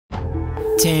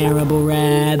terrible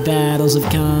rap battles of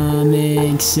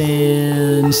Comic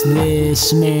Sans.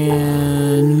 This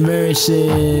man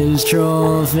versus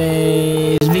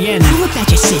Trollface. Begin. How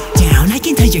about you sit down? I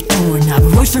can tell you're torn up.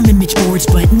 Wrote from image boards,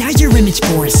 but now your image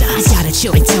bores us. I got a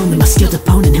chilling tone to my skilled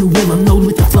opponent who will unload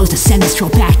with the flows to send this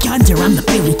troll back under. I'm the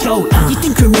Billy Goat. You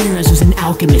think Ramirez was an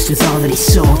alchemist with all that he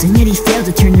sold, and yet he failed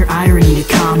to turn your irony to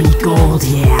comedy gold.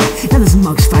 Yeah, now there's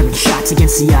mugs firing shots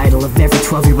against the idol of every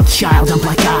 12-year-old child. I'm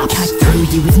Black Ops. Cut through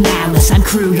you with malice. I'm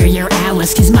Kruger, you're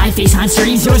Alice, cause my face haunts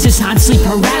dreams, yours is haunt sleep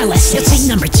paralysis. You'll take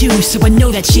number 2, so I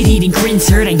know that shit-eating grin's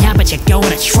hurting. How about you go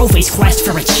on a Trollface quest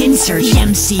for a chin search? The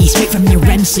MC, straight from your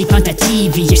REM sleep onto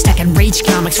TV. You're stuck in Rage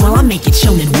Comics while I'm making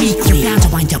Shonen Weekly. You're bound to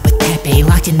wind up with Pepe,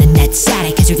 locked in the net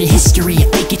static, cause you're the history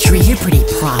of bigotry, you're pretty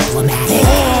problematic.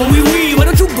 Oh, oui, why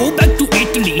don't you go back to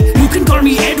Italy? You can call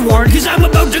me Edward, cause I'm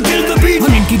about to kill the beat.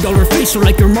 $100 face, so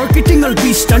like your marketing, I'll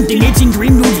be stunting. It's in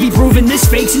dream moves, be proving this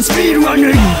fake's in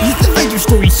speedrunning. You think that your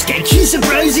story's sketchy,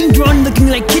 surprising, drawn looking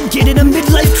like Kid in a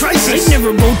midlife crisis. I'd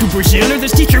never go to Brazil, or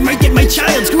this teacher might get my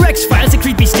child. Screw X-Files, the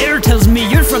creepy stare tells me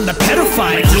you're from the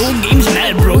pedophile. My old game's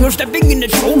mad, bro, you're stepping in the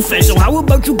troll fest. So how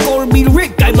about you call me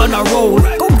Rick, I'm on a roll.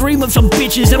 Go dream of some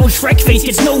bitches, that old Shrek face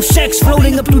gets no sex,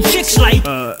 floating up to chicks like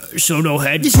so no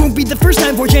head. This won't be the first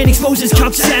time 4chan exposes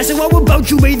Chuck's ass. So how about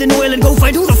you bathe in oil and go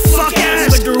find who the fuck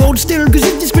ass? But hold still, cause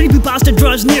if this creepy pasta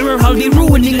draws nearer, I'll be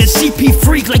ruining a CP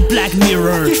freak like Black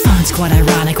Mirror. Your phone's quite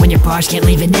ironic when your bars can't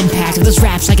leave an impact. With those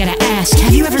raps I gotta ask,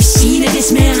 have you ever seen a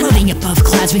this man? Floating above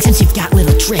clouds makes sense, you've got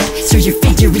little drip. So your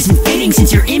figure isn't fitting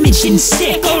since your image didn't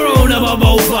stick. Corona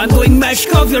Bobo, I'm going mash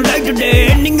off your leg today,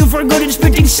 ending you for good and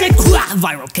spitting sick.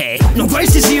 Viral K. No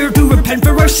Christ is here to repent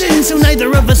for our sins, so neither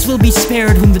of us will be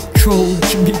spared when the troll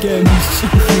begins.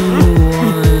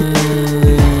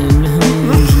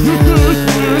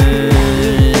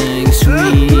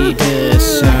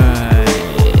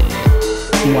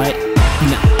 What?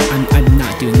 No, I'm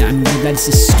not doing that. That's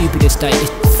the stupidest.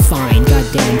 Fine,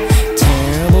 goddamn.